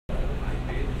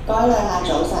各位旅客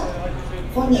早晨，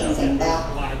歡迎乘搭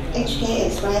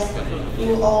HK Express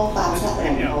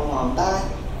UO870號航班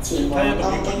前往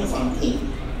東京成田。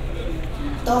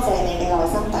多謝你嘅耐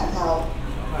心等候。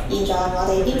現在我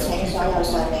哋邀請所有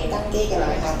尚未登機嘅旅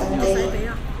客登機。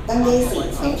登機時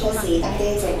請出示登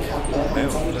機證及旅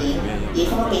行證件，以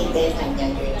方便地勤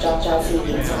人員作再次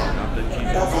檢查。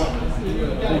多謝。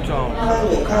各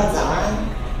位旅客早安，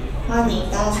歡迎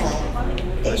搭乘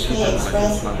HK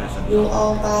Express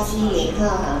UO870號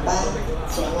航班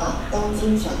前往東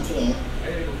京成田。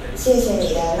謝謝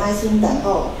你的耐心等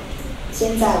候。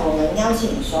現在我們邀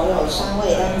請所有尚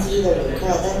未登機的旅客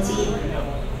登機。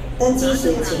登機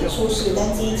時請出示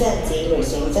登機證及旅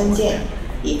行證件，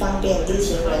以方便地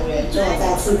勤人員做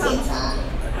再次檢查。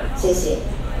謝謝。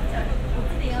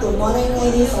Good morning,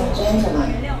 ladies and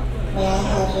gentlemen. May I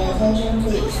have your attention,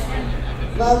 please?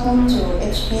 Welcome to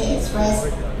HK Express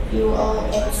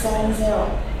UO870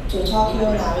 to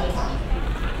Tokyo, Narita.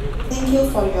 Thank you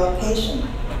for your patience.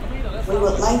 We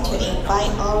would like to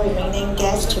invite all remaining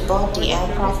guests to board the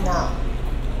aircraft now.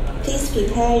 Please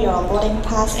prepare your boarding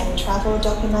pass and travel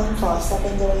document for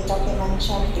secondary document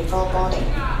check before boarding.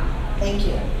 Thank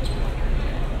you.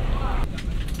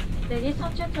 Ladies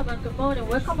and gentlemen, good morning.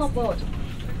 Welcome on board.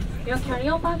 Your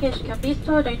carry-on baggage can be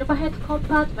stored in the overhead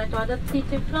compartment or the seat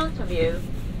in front of you.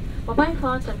 Mobile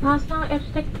phones and personal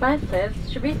electronic devices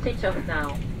should be switched off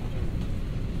now.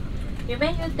 You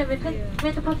may use them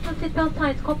when the personal seatbelt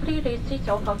sign is completely switched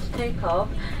off after takeoff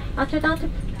until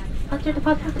the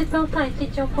personal seatbelt sign is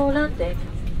switched off for landing.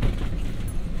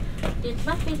 This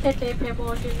must be set to airplane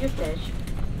mode during usage.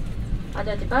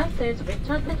 Other devices with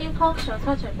transmitting functions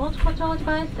such as remote control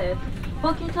devices,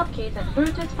 walkie-talkies and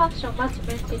Bluetooth function must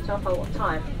remain switched off at all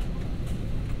time.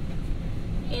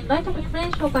 In light of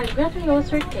information by regulatory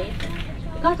authorities,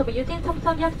 because of using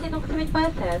Samsung Galaxy Note 3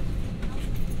 devices,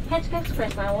 HK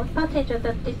Express might warn passengers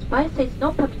that this device is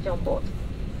not permitted on board.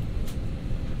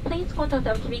 Please contact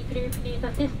our cabin crew if you need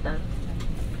assistance.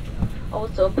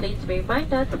 Also, please be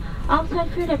reminded that outside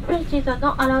food and beverages are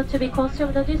not allowed to be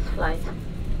consumed on this flight.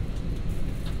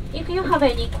 If you have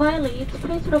any inquiries,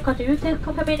 please look at the user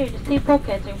menu in the seat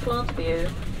pockets in front of you.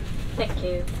 Thank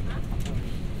you.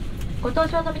 ご搭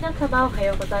乗の皆様おは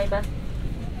ようございます。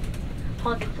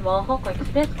本日も香港エク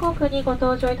スプレス航空にご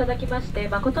搭乗いただきまして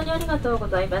誠にありがとうご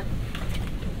ざいます。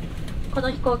この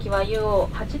飛行機は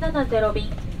UO870 便、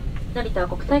成田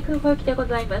国際空港行きでご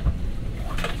ざいます。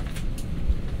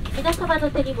皆様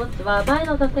の手荷物は前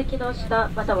の座席の下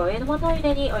または上の物入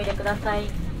れにお入れください。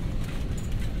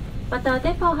また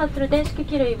電波を発する電子機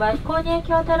器類は飛行に影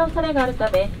響を与える恐れがあるた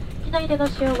め機内での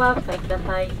使用はお控えくだ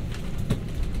さい。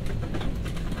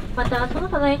またその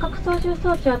他の遠隔操縦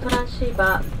装置やトランシー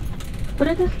バー、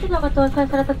Bluetooth 機能が搭載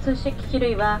された通信機器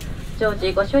類は常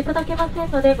時ご使用いただけませ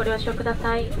んのでご了承くだ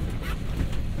さい。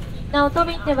なお当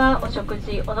便ではお食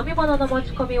事、お飲み物の持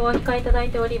ち込みをお控えいただい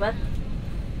ております。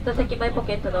座席前ポ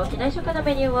ケットの機内食の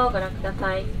メニューをご覧くだ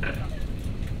さい。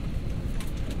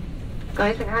各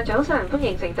位乘客早晨，歡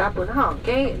迎乘搭本航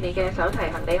機。你嘅手提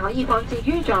行李可以放置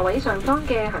於座位上方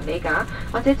嘅行李架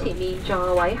或者前面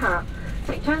座位下。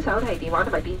請將手提電話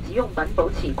同埋電子用品保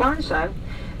持關上。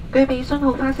具備信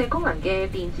號發射功能嘅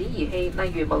電子儀器，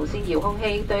例如無線遙控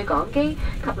器、對講機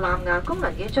及藍牙功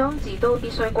能嘅裝置都必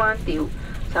須關掉。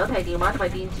手提電話同埋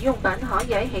電子用品可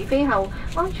以喺起飛後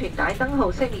安全帶燈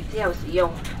號熄滅之後使用，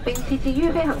並設置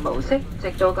於飛行模式，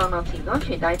直到降落前安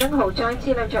全帶燈號再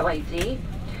次亮着為止。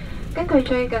根據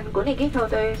最近管理機構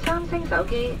對三星手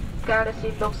機 Galaxy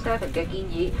Note 7嘅建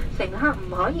議，乘客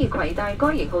唔可以攜帶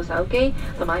該型號手機，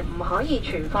同埋唔可以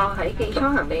存放喺機艙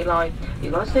行李內。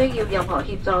如果需要任何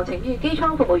協助，請與機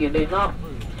艙服務員聯絡。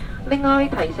另外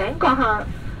提醒閣下，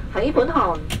喺本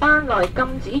航班內禁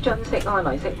止進食外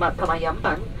來食物同埋飲品。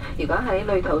如果喺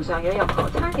旅途上有任何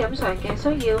餐飲上嘅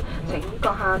需要，請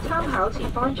閣下參考前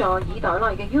方座椅袋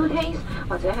內嘅 U-Case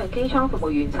或者向機艙服務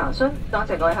員查詢。多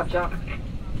謝各位合作。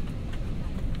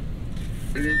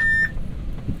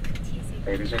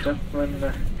Ladies and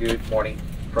gentlemen, good morning.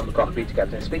 From the cockpit,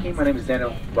 Captain speaking. My name is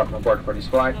Daniel. Welcome aboard for this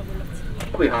flight.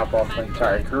 On behalf of the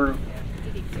entire crew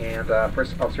and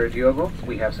First Officer Diogo,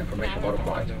 we have some information about the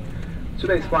flight.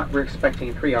 Today's flight, we're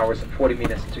expecting 3 hours and 40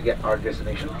 minutes to get our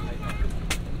destination,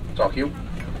 Tokyo.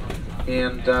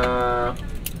 And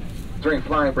during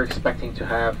flight, we're expecting to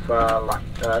have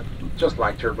just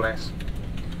light turbulence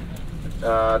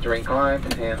during climb,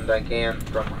 and again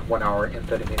from 1 hour and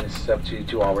 30 minutes up to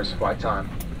 2 hours flight time.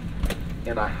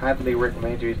 And I highly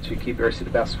recommend you to keep your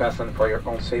seatbelts fastened for your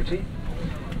own safety,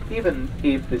 even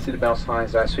if the seatbelt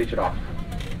signs are switched off.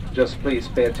 Just please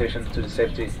pay attention to the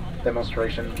safety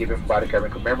demonstration given by the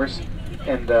cabin crew members,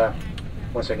 and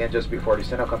Once again, just before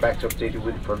this, I'll come back to update you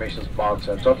with information about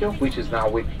Tokyo, which is now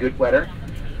with good weather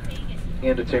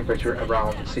and the temperature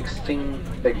around 16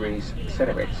 degrees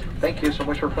centigrade. Thank you so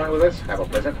much for flying with us. Have a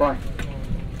pleasant flight.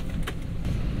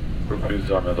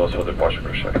 Please on also departure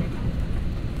check.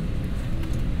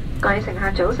 各位乘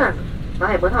客早晨，我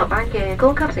係本航班嘅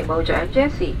高級乘務長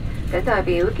Jessie， 謹代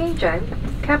表機長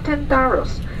Captain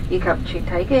Daros 以及全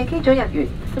體嘅機組人員，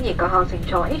歡迎各項乘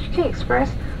坐 HK Express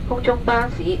空中巴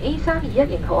士 A321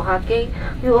 型號客機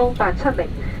UO870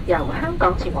 由香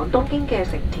港前往東京嘅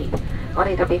成田。我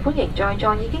哋特別歡迎在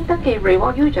座已經登記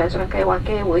Reward U 獎賞計劃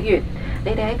嘅會員。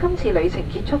你哋喺今次旅程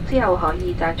結束之後可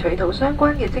以賺取到相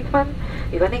關嘅積分。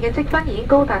如果你嘅積分已經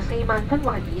高達4萬分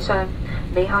或以上，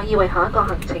你可以為下一個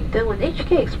行程兌換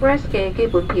HK Express 嘅基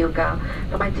本票價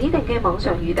同埋指定嘅網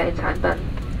上預訂產品。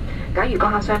假如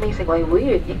閣下尚未成為會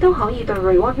員，亦都可以對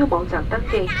Reward U 網站登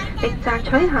記並賺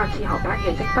取下次航班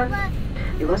嘅積分。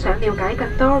如果想了解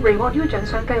更多 Reward U 獎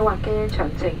賞計劃嘅詳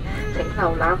情，請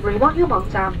瀏覽 Reward U 網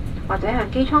站或者向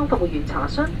機艙服務員查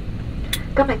詢。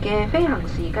今日嘅飛行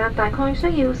時間大概需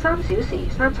要3小時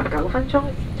39分鐘。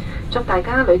祝大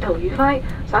家旅途愉快，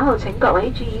稍後請各位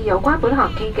注意有關本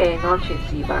航機嘅安全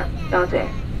示範。多謝。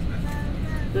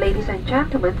Ladies and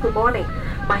gentlemen, good morning.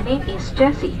 My name is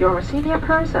Jessie, your senior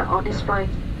purser on this flight.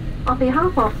 On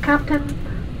behalf of Captain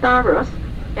Daros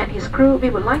and his crew, we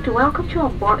would like to welcome you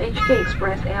on board HK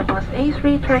Express Airbus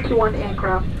A321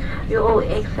 aircraft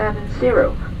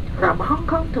UO870 from Hong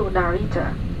Kong to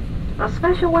Narita. A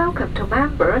special welcome to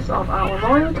members of our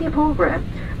loyalty program,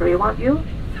 Reward U,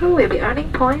 who will be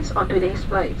earning points on today's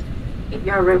flight. If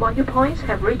your Reward U points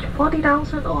have reached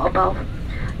 40,000 or above,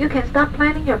 you can start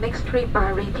planning your next trip by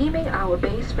redeeming our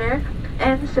base fare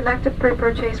and selected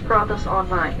pre-purchase products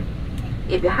online.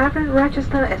 If you haven't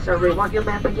registered as a Reward U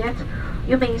member yet,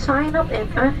 you may sign up and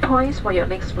earn points for your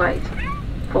next flight.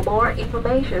 For more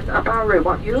information about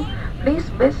Reward U, please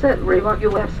visit Reward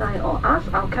U website or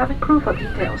ask our cabin crew for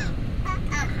details.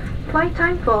 Flight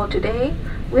time for today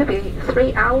will be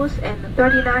 3 hours and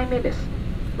 39 minutes.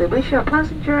 We wish you a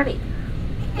pleasant journey.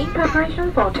 In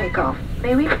preparation for takeoff,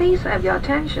 may we please have your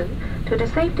attention to the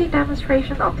safety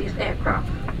demonstration of this aircraft.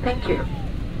 Thank you.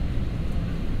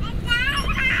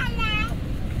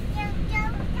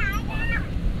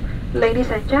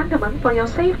 Ladies and gentlemen, for your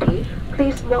safety,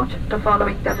 please watch the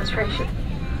following demonstration.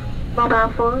 Mobile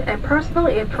phone and personal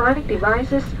electronic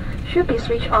devices should be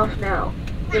switched off now.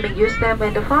 You may use them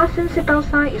when the fasten seatbelt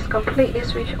sign is completely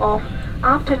switched off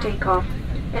after takeoff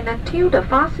and until the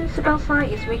fasten seatbelt sign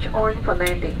is switched on for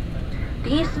landing.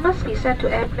 These must be set to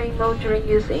airplane mode during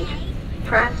usage.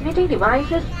 Transmitting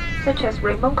devices such as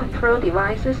remote control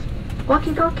devices,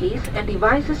 walkie-talkies, and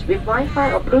devices with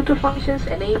Wi-Fi or Bluetooth functions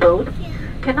enabled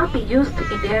cannot be used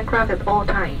in the aircraft at all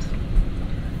times.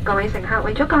 各位乘客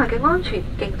為咗閣下嘅安全，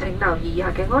敬請留意以下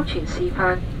嘅安全示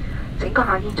範。請閣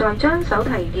下現在將手提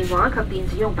電話及電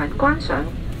子用品關上。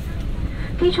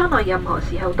機艙內任何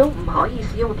時候都唔可以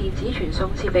使用電子傳送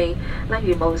設備，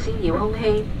例如無線遙控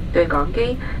器、對講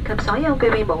機及所有具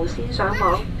備無線上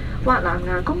網或藍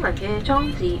牙功能嘅裝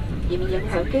置，以免影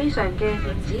響機上嘅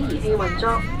電子儀器運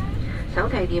作。手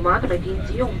提電話同埋電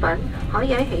子用品可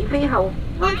以喺起飛後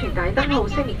安全帶燈號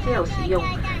熄滅之後使用，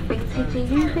並設置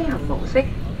於飛行模式，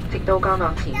直到降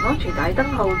落前安全帶燈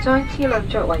號再次亮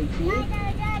着為止。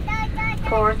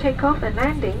For takeoff and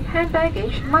landing, hand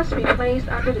baggage must be placed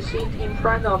under the seat in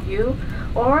front of you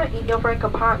or in your front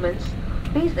compartments.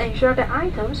 Please ensure that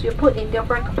items you put in your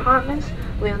front compartments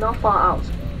will not fall out.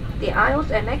 The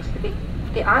aisles and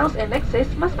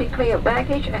exits must be clear of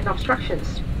baggage and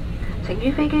obstructions. 請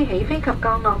於飛機起飛及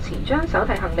降落前將手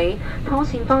提行李妥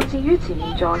善放置於前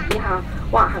面座椅下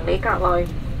或行李格內，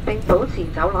並保持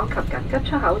走廊及緊急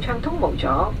出口暢通無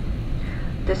阻。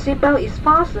The seatbelt is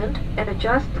fastened and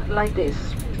adjusted like this.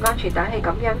 安全帶係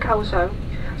咁樣扣上，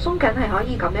鬆緊係可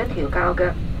以咁樣調校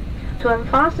嘅。To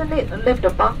unfasten it, lift the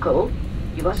buckle.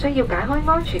 如果需要解開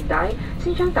安全帶，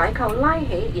先將帶扣拉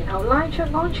起，然後拉出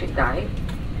安全帶。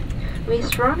We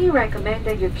strongly recommend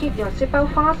that you keep your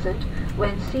seatbelt fastened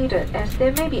when seated, as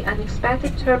there may be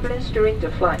unexpected turbulence during the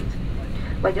flight.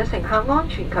 為咗乘客安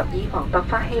全及以防突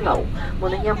發氣流，無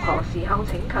論任何時候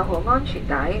請扣好安全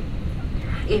帶。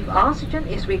If oxygen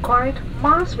is required,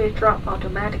 masks will drop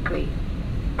automatically.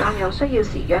 當有需要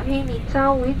時，氧氣面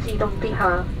罩會自動跌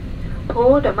下。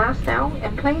Pull the mask down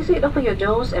and place it over your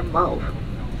nose and mouth.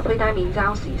 佩戴面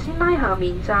罩時，先拉下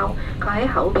面罩，蓋喺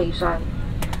口鼻上。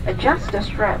Adjust the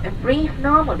strap and breathe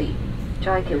normally.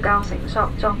 再調校繩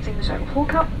索作正常呼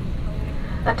吸。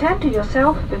Attend to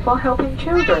yourself before helping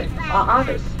children or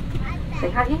others.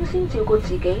 乘客應先照顧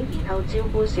自己，然後照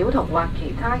顧小童或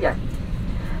其他人。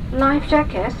Life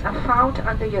jackets are found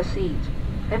under your seat.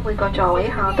 喺每個座位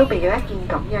下都備有一件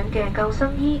咁樣嘅救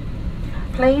生衣。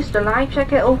Place the life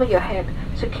jacket over your head.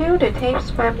 Secure the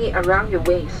tapes firmly around your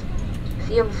waist.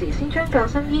 使用時先將救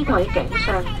生衣抬喺頸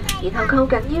上，然後扣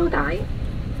緊腰帶。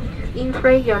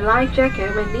Inflate your life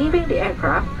jacket when leaving the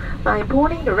aircraft by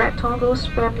pulling the red toggles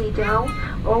firmly down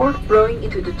or blowing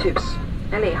into the tubes.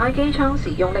 喺離開機艙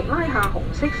時，用力拉下紅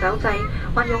色手掣，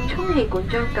或用充氣管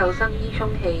將救生衣充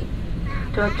氣。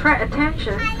To attract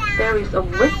attention, there is a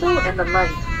whistle and a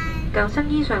light. 救生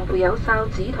衣上附有哨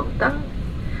子同燈。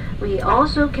We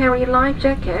also carry life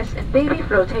jackets and baby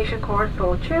flotation cord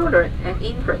for children and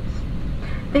infants.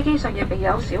 飛機上亦備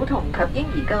有小童及嬰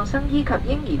兒救生衣及嬰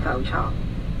兒浮床。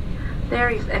There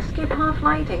is escape path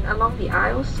lighting along the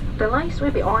aisles. The lights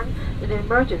will be on in an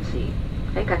emergency.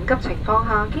 喺緊急情況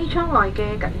下，機艙內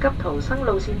嘅緊急逃生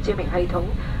路線照明系統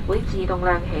會自動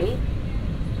亮起。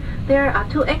There are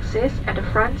 2 exits at the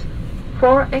front,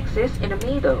 4 exits in the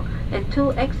middle, and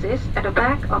 2 exits at the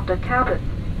back of the cabin.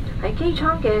 喺機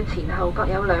艙嘅前後各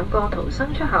有2個逃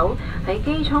生出口，喺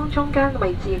機艙中間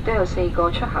位置亦都有4個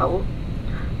出口。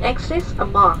Exits are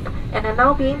marked and are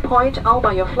now being pointed out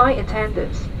by your flight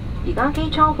attendants. 而家機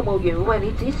艙服務員會為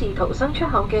你指示逃生出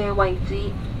口嘅位置，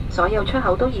所有出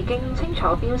口都已經清楚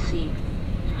標示。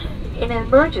In an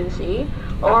emergency,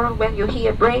 or when you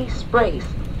hear brace, brace,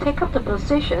 take up the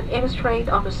position illustrated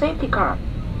on the safety card.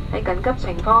 喺緊急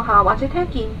情況下，或者聽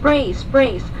見 brace,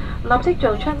 brace， 立即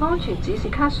做出安全指示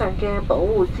卡上嘅保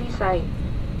護姿勢。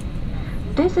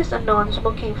This is a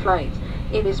non-smoking flight.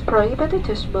 It is prohibited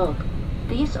to smoke.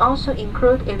 These also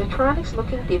include electronic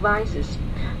smoking devices.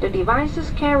 The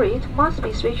devices carried must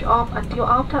be switched off until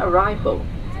after arrival.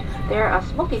 There are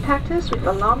smoke detectors with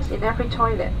alarms in every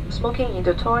toilet. Smoking in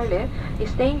the toilet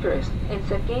is dangerous and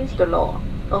is against the law.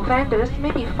 Offenders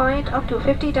may be fined up to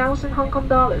 50,000 Hong Kong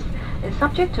dollars and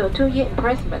subject to a 2-year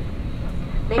imprisonment.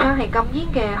 呢班係禁煙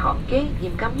嘅航機，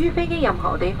嚴禁於飛機任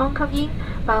何地方吸煙，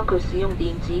包括使用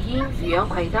電子煙。如有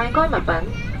攜帶該物品，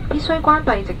必須關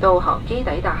閉直到航機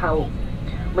抵達後。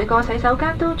每個洗手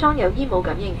間都裝有煙霧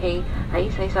感應器，喺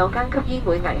洗手間吸煙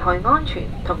會危害安全，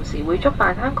同時會觸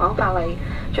犯香港法例，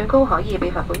最高可以被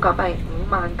罰款港幣5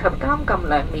萬及監禁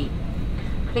2年。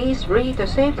Please read the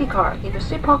safety card in the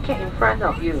seat pocket in front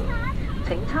of you.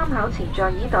 請參考前座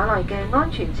椅袋內嘅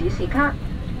安全指示卡。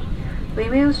We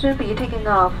will soon be taking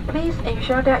off. Please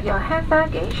ensure that your hand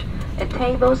baggage and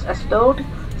tables are stowed,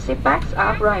 seat backs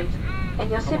are upright, and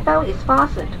your seatbelt is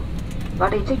fastened. 我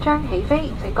哋即將起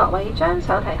飛，請各位將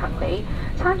手提行李、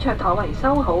餐桌妥為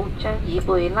收好，將椅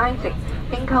背拉直，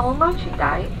並扣好安全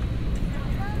帶。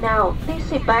Now, please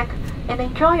sit back and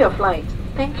enjoy your flight.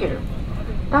 Thank you.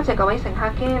 多謝各位乘客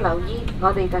嘅留意，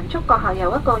我哋謹祝閣下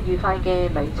有一個愉快嘅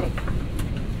旅程。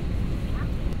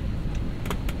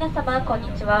皆様こんに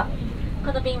ちは。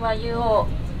この便は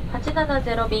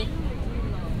UO870 便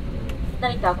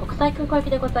成田国際空港行き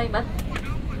でございます。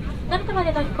成田ま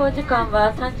での飛行時間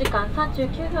は3時間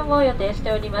39分を予定し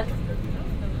ております。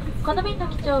この便の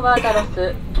機長はダロ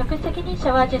ス、客室責任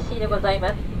者はジェシーでございま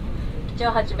す。機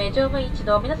長はじめ乗務員一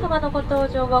同皆様のご搭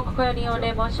乗を心より御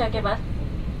礼申し上げます。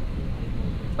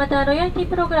また、ロイヤリティ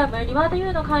プログラムリワード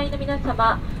U の会員の皆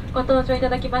様、ご搭乗いた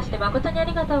だきまして誠にあ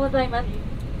りがとうございます。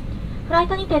フライ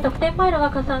トにて特典マイルが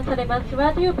加算されますリ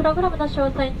ワード U プログラムの詳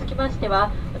細につきまして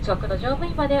は、お近くの乗務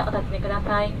員までお尋ねくだ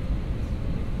さい。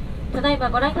ただいま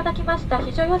ご覧いただきました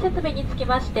非常用設備につき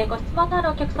まして、ご質問のある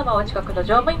お客様はお近くの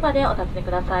乗務員までお尋ねく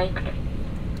ださい。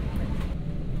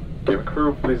Cabin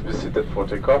crew, please be seated for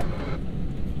takeoff.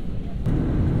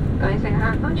 各位乘客，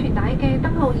安全帶嘅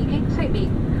燈號已經熄滅，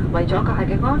為咗閣下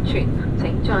嘅安全，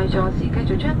請在座時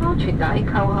繼續將安全帶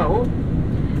扣好。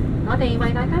我哋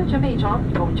為大家準備咗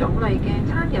唔同種類嘅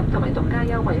餐飲同埋獨家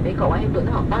優惠俾各位喺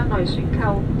本航班內選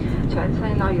購，詳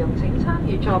細內容請參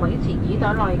與座位前椅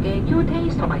袋內嘅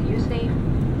U-Taste 同埋 U-Safe。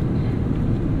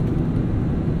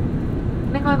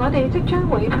另外，我哋即將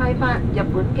會派發日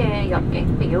本嘅入境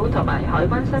表同埋海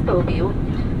關申報表，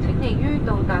請你於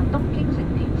到達東京成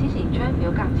田之前將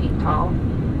表格填妥。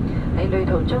喺旅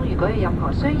途中如果有任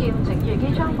何需要，請與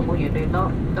機艙服務員聯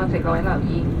絡。多謝各位留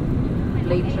意。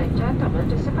Ladies and gentlemen,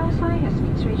 the seatbelt sign has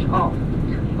been switched off.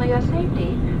 For your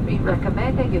safety, we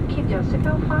recommend that you keep your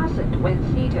seatbelt fastened when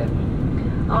seated.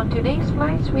 On today's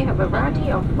flights, we have a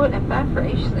variety of food and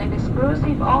beverages and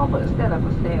exclusive offers that are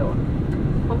for sale.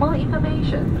 For more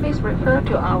information, please refer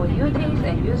to our U-Taste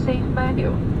and U-Safe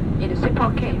manual in the seat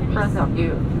pocket in front of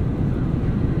you.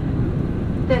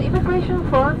 The immigration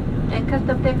form and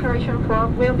custom declaration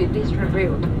form will be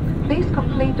distributed. Please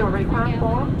complete the required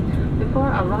form before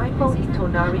arrival into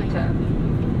Narita.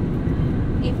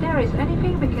 If there is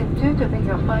anything we can do to make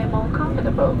your flight more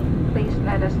comfortable, please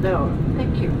let us know.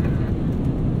 Thank you.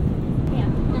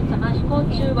 皆様、飛行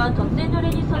中は突然の揺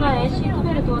れに備え、シート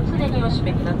ベルトを常にお締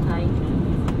めください。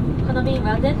この便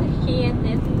は全席禁煙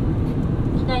です。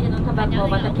機内でのタバコ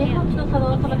また警報機の作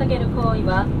動を妨げる行為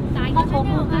は他航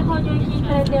空法に違反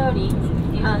されており、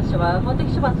違反者は法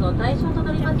的処罰の対象と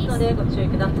なりますのでご注意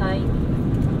ください。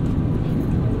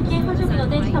危険補助器の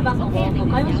電子タバコも誤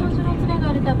解を生じる恐れが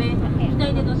あるため、機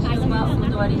内での使用はお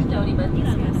断りしております。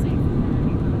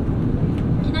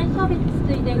機内サービスに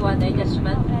ついてご案内いたし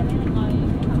ます。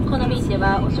この便で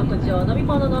はお食事お飲み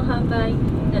物の販売、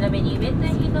並びに免税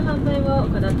品の販売を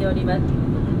行っております。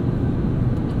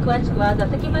詳しくは座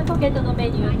席前ポケットのメ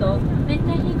ニューと免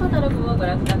税品カタログをご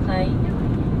覧ください。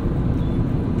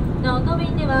なお当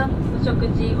便ではお食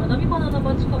事お飲み物の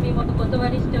持ち込みもお断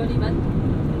りしております。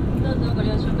どうぞご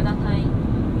了承ください。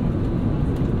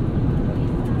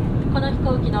この飛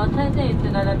行機の最前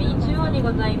列並び中央に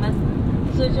ございます。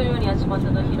通常より足元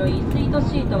の広いスイート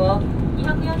シートを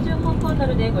240方向ド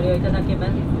ルでご利用いただけま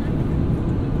す。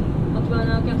ご希望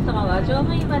のお客様は乗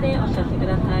務員までお知らせく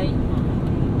ださい。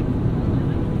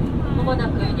まもな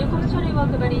く入国書類をお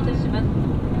配りいたします。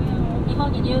日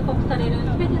本に入国される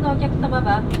すべてのお客様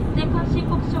は税関申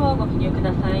告書をご記入く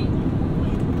ださい。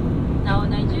なお、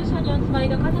内住者にお住まい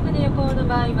が家族で旅行の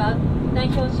場合は代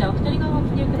表者お一人がご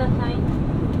記入ください。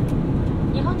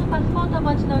日本のパスポートをお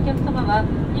持ちのお客様は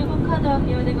入国カードは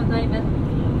不要でございます。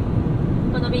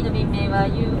この便の便名は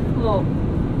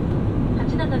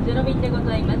UO870 便でご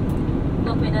ざいます。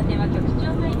ご不明な点は局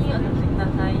長名にお尋ねくだ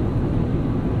さい。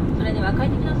それでは快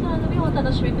適な空の便をお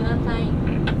楽しみください。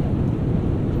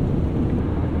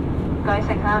各位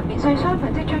乘客，免稅商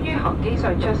品即將於航機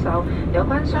上出售，有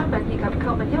關商品以及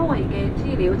購物優惠嘅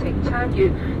資料請參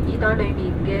閱耳袋裏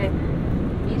面嘅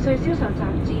免稅銷售雜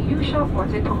誌 U-Shop 或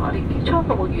者同我哋機艙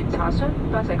服務員查詢。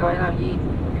多謝各位留意。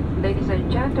Ladies and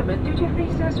gentlemen, duty-free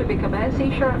sales will be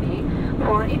commencing shortly.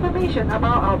 For information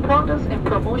about our products and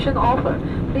promotion offer,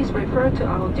 please refer to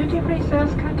our duty-free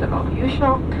sales catalog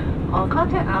U-Shop or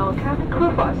contact our cabin crew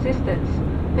for assistance.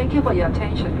 Thank you for your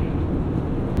attention.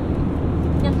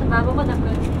 皆様、まもなく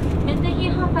免税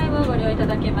品販売をご利用いた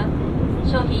だけます。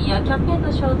商品やキャンペーンの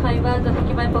詳細は座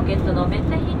席前ポケットの免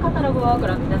税品カタログをご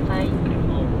覧ください。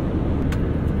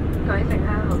各位乘客，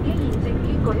航機現正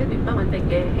經過一段不穩定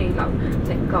嘅氣流，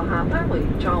請閣下返回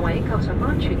座位，扣上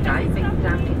安全帶並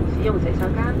暫停使用洗手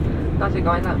間。多謝各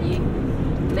位留意。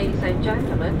Ladies and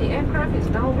gentlemen, the aircraft is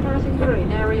now passing through an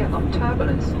area of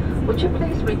turbulence. Would you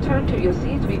please return to your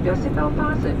seats with your seatbelt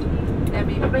fastened and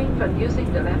refrain from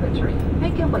using the lavatory?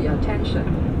 Thank you for your attention.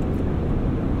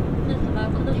 皆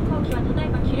様、この飛行機はただい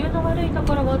ま気流の悪いと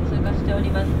ころを通過しており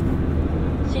ます。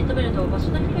シートベルトを腰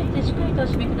の低い位置でしっかりとお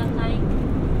締めください。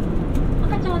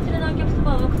赤ちゃんをお連れのお客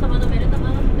様は奥様のベルトも合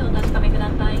わせてお確かめくだ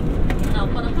さい。なお、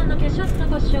この間の化粧室の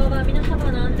ご使用は皆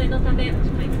様の安全のためお誓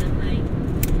いください。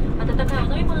温かい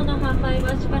お飲み物の販売は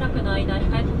しばらくの間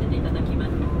控えさせていただきま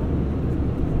す。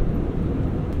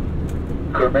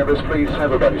Crew members, please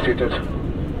have everybody seated.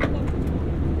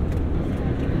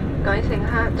 各位乘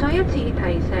客，再一次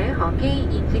提醒，航機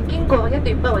現正經過一段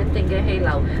不穩定嘅氣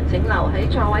流，請留喺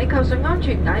座位扣上安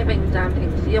全帶並暫停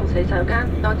使用洗手間。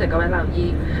多謝各位留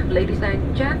意。Ladies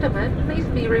and gentlemen, please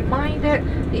be reminded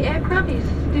the aircraft is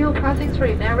still passing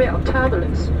through an area of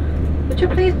turbulence. Would you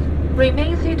please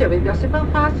remain seated with your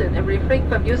seatbelt fastened and refrain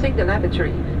from using the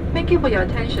lavatory? Thank you for your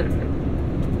attention.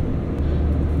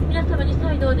 皆様に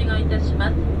再度お願いいたしま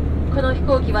す。この飛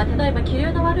行機はただいま気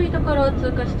流の悪いところを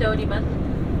通過しております。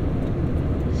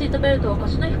シートベルトを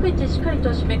腰の低い位置しっかりと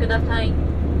お締めください。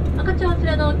赤ちゃんお連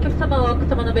れのお客様は奥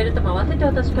様のベルトも合わせて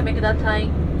お確かめくださ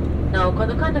い。なお、こ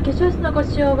の間の化粧室のご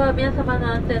使用は皆様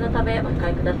の安全のためお控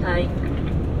えください。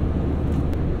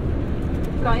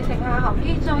各位乘客，航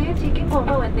機再一次經過不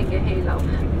穩定嘅氣流，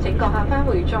請閣下返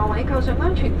回座位扣上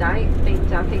安全帶並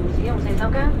暫停使用洗手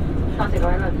間。多謝各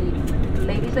位留意。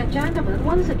Ladies and gentlemen,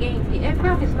 once again, the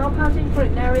aircraft is now passing through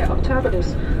an area of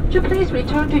turbulence. Would you please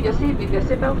return to your seat with your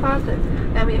seatbelt fastened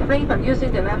and refrain from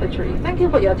using the lavatory? Thank you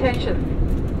for your attention.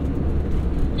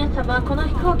 皆様、この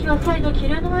飛行機は再度気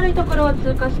流の悪いところを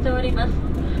通過しております。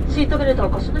シートベルトを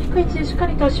腰の低い位置でしっか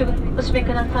りとお締め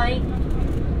ください。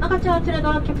赤ちゃんお連れ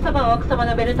のお客様は奥様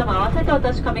のベルトも合わせてお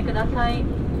確かめください。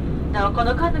なお、こ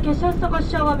の間の化粧室のご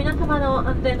使用は皆様の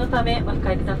安全のためお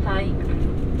控えください。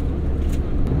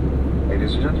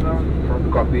Ladies and gentlemen, from the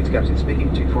cockpit, captain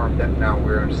speaking to inform that now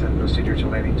we're in procedure to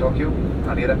landing Tokyo,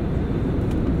 Narita,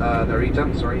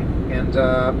 and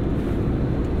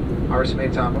our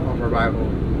estimated time of arrival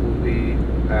will be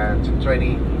at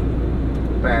 20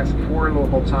 past 4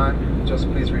 local time. Just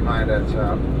please remind that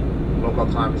local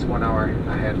time is 1 hour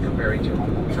ahead comparing to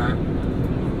Hong Kong time.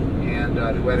 And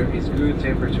the weather is good,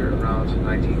 temperature around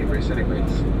 19 degrees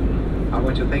centigrades. I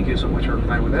want to thank you so much for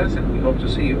flying with us, and we hope to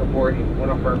see you aboard in one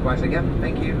of our flights again.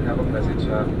 Thank you. Have a pleasant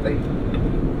day.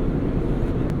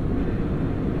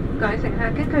 各位乘客，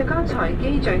根據剛才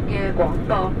機長嘅廣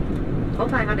播，好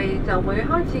快我哋就會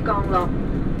開始降落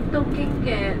東京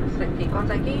嘅成田國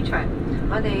際機場。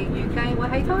我哋預計會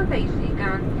喺當地時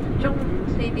間中午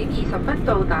4點20分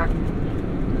到達。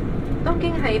東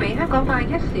京係比香港快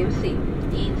1小時，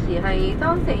現時係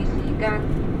當地時間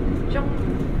中午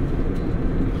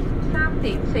3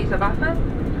點48分。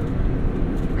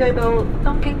據報，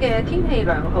東京嘅天氣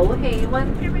良好，氣温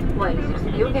為攝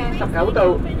氏表嘅19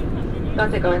度。多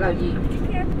謝各位留意。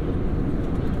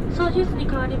操縦室に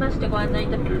変わりましてご案内い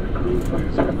たします。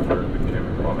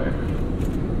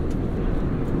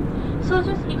操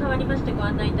縦室に変わりましてご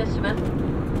案内いたします。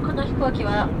この飛行機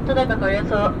はただいまからおよ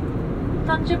そ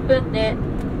30分で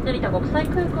成田国際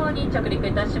空港に着陸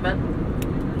いたします。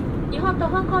日本と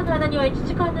香港の間には1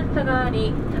時間の差があ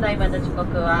り、ただいまの時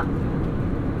刻は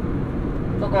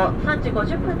午後3時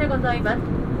50分でございます。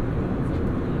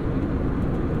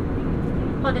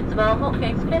本日も香港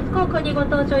エクスプレス航空にご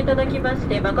搭乗いただきまし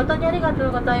て誠にありがと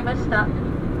うございました。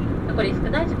残り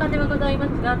少ない時間ではございます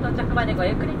が、到着までご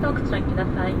ゆっくりとお口直くだ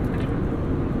さい。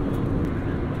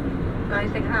各位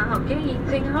乘客，航機現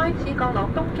正開始降落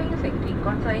東京成田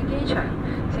國際機場，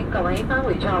請各位返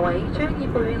回座位，將椅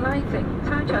背拉直，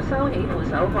餐桌收起，扶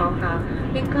手放下，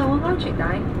並扣好安全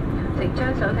帶。請將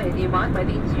手提電話同埋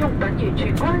電子用品完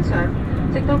全關上，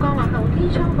直到降落後機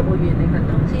艙服務員另行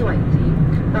通知為止。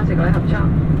多謝各位合作。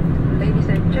Ladies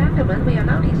and gentlemen, we are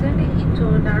now descending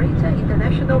into Narita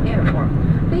International Airport.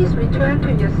 Please return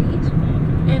to your seat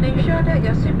and ensure that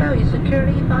your seatbelt is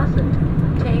securely fastened,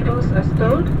 tables are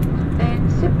stowed, and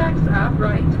seatbacks are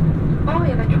upright. All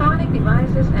electronic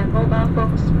devices and mobile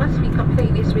phones must be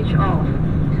completely switched off.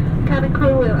 Cabin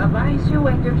crew will advise you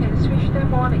when you can switch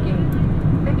them on again.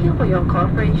 Thank you for your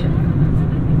cooperation.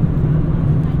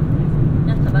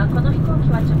 皆様、この飛行機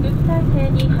は着陸態勢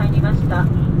に入りました。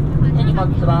手荷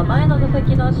物は前の座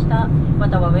席の下、ま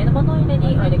たは上の物入れ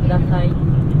にお入れください。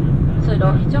通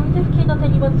路非常手付近の手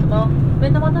荷物も上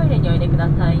の物入れにお入れくだ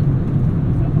さい。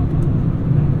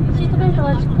シートベルト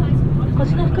は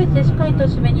腰の低い位置でしっかりと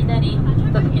締めになり、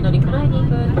座席のリクライニン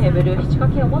グ、テーブル、肘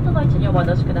掛けを元の位置にお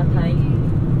戻しください。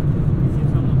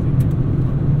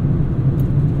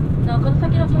なお、この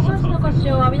先の化粧室のご使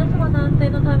用は皆様の安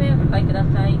全のためお控えくだ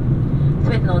さい。す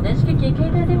べての電子機器、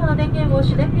携帯電話の電源を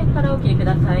主電源からお切りく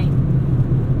ださい。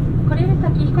これより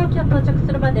先、飛行機が到着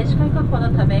するまで視界確保の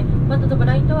ため、窓のブ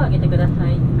ラインドを上げてくださ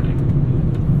い。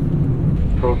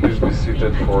Please be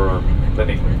seated for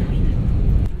landing.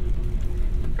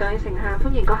 各位乘客，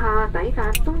歡迎閣下抵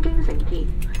達東京成田。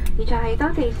現在係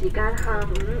當地時間下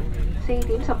午4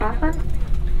點18分，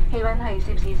氣温係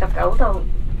攝氏19度。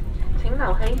請留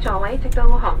喺座位直到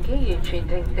航機完全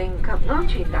停定及安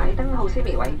全帶燈號熄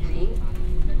滅為止。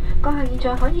閣下現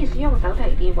在可以使用手提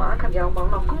電話及有網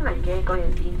絡功能嘅個人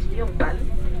電子用品。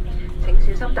請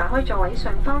小心打開座位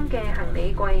上方嘅行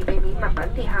李櫃，避免物品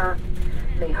跌下。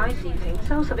離開時請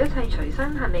收拾一切隨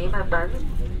身行李物品。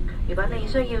如果你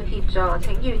需要協助，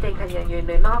請與地勤人員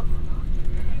聯絡。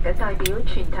謹代表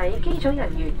全體機組人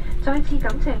員再次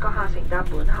感謝閣下乘搭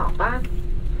本航班。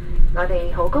我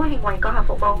哋好高興為閣下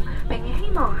服務，並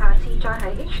希望下次再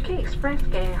喺 HK Express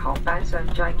嘅航班上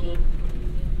再見。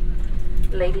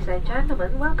Ladies and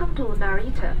gentlemen, welcome to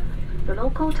Narita. The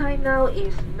local time now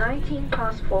is 19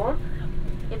 past 4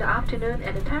 in the afternoon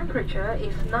and the temperature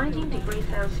is 19 degrees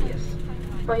Celsius.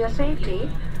 For your safety,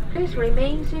 please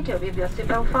remain seated with your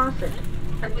seatbelt fastened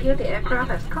until the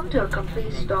aircraft has come to a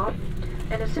complete stop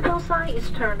and the seatbelt sign is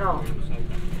turned off.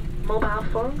 Mobile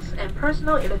phones and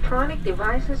personal electronic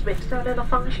devices with cellular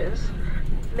functions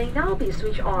may now be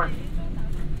switched on.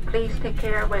 Please take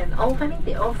care when opening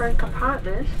the overhead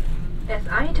compartments, as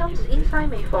items inside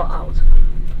may fall out.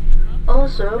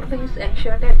 Also, please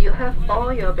ensure that you have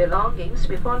all your belongings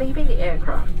before leaving the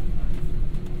aircraft.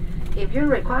 If you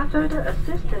require further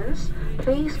assistance,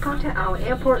 please contact our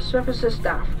airport services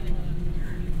staff.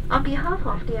 On behalf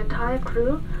of the entire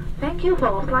crew, thank you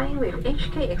for flying with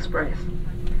HK Express.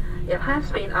 It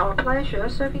has been our pleasure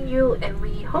serving you and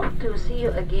we hope to see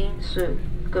you again soon.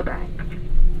 Goodbye.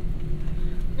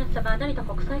 皆様、成田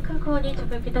国際空港に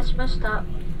着陸いたしました。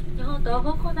日本と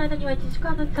香港の間には1時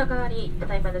間の差があり、た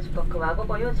だいまの時刻は午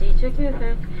後4時19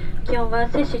分、気温は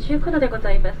摂氏19度でご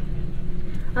ざいます。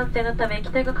安全のため機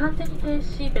体が完全に停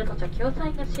止、ベルト着用サイ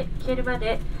ンが消えるま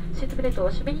でシートベルトを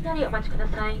お締めになりお待ちくだ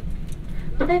さい。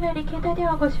ただいまより携帯電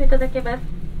話をご使用いただけます。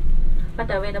ま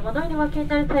た上のものよりお分けに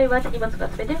なる際は手荷物が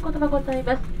滑れることがござい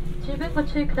ます。十分ご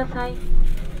注意ください。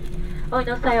お降り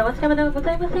の際は忘れ物がご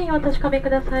ざいませんようお確かめく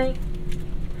ださい。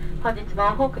本日も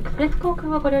ホークエクスプレス航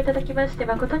空をご利用いただきまして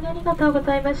誠にありがとうご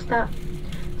ざいました。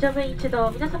乗務員一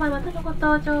同、皆様またのご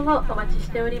搭乗をお待ち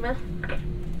しております。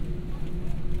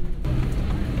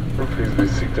Please be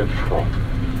seated front.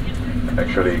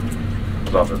 Actually,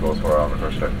 London goes for our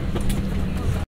first time.